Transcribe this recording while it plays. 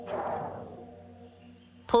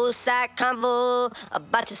Poolside convo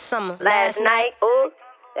about your summer last night. Ooh,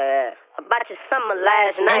 yeah. About your summer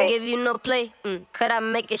last night. Ain't give you no play. Could I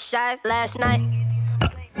make it shy last night?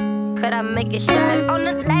 Could I make it shy on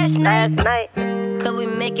the last night? Could we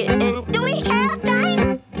make it in? Do we have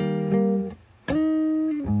time?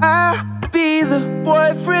 I'll be the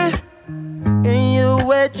boyfriend in your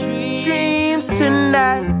wet dreams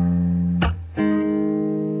tonight.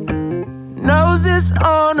 Noses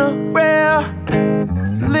on a rail,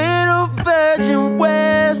 little virgin,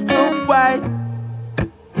 where's the white?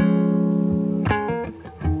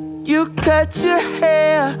 You cut your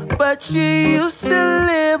hair, but you used to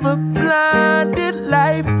live a blinded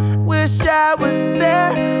life. Wish I was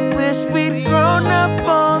there, wish we'd grown up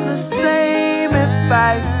on the same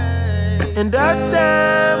advice, and our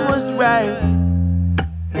time was right.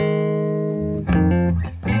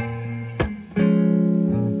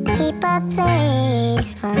 Keep a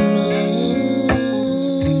place for me,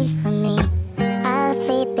 for me. I'll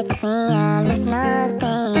sleep between y'all, it's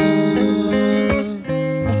nothing.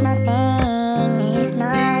 It's nothing, it's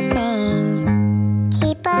nothing.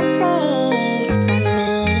 Keep a place for me.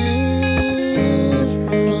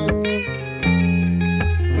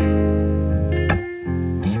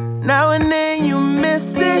 Now and then you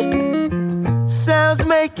miss it, sounds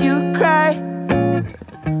make you cry.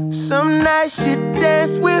 Some nights you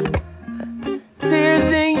dance with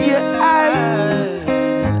tears in your eyes.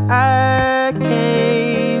 I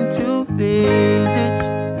came to visit,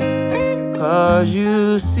 'cause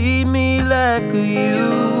you see me like a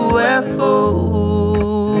UFO.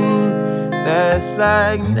 That's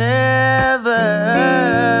like never,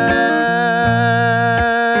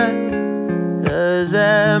 'cause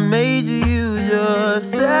I made you use your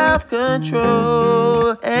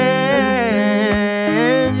self-control,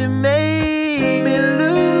 and you made me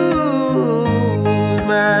lose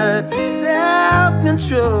my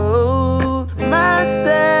self-control, my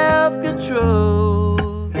self-control.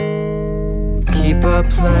 Keep a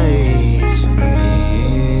place for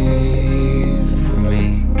me, for me.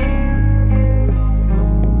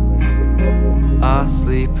 I'll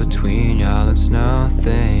sleep between y'all, it's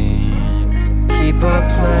nothing. Keep a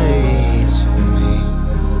place for me.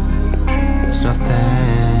 It's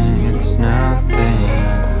nothing, it's nothing.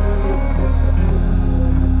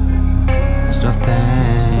 It's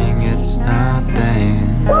nothing, it's nothing.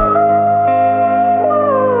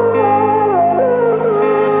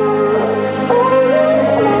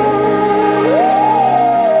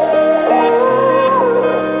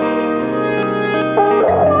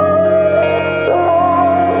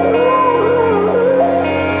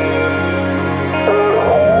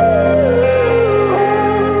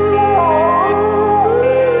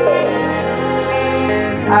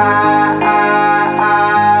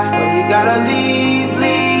 Oh, you gotta leave,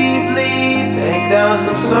 leave, leave. Take down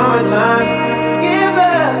some summertime. Give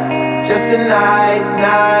up just a night,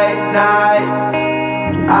 night, night.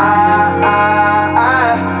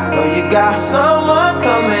 Oh, you got someone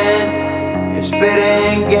coming. You're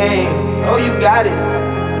spitting game. Oh, you got it.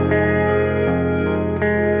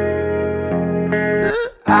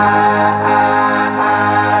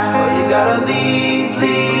 Oh, you gotta leave,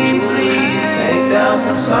 leave, leave. Take down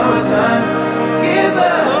some summertime. Give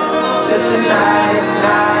up just a night.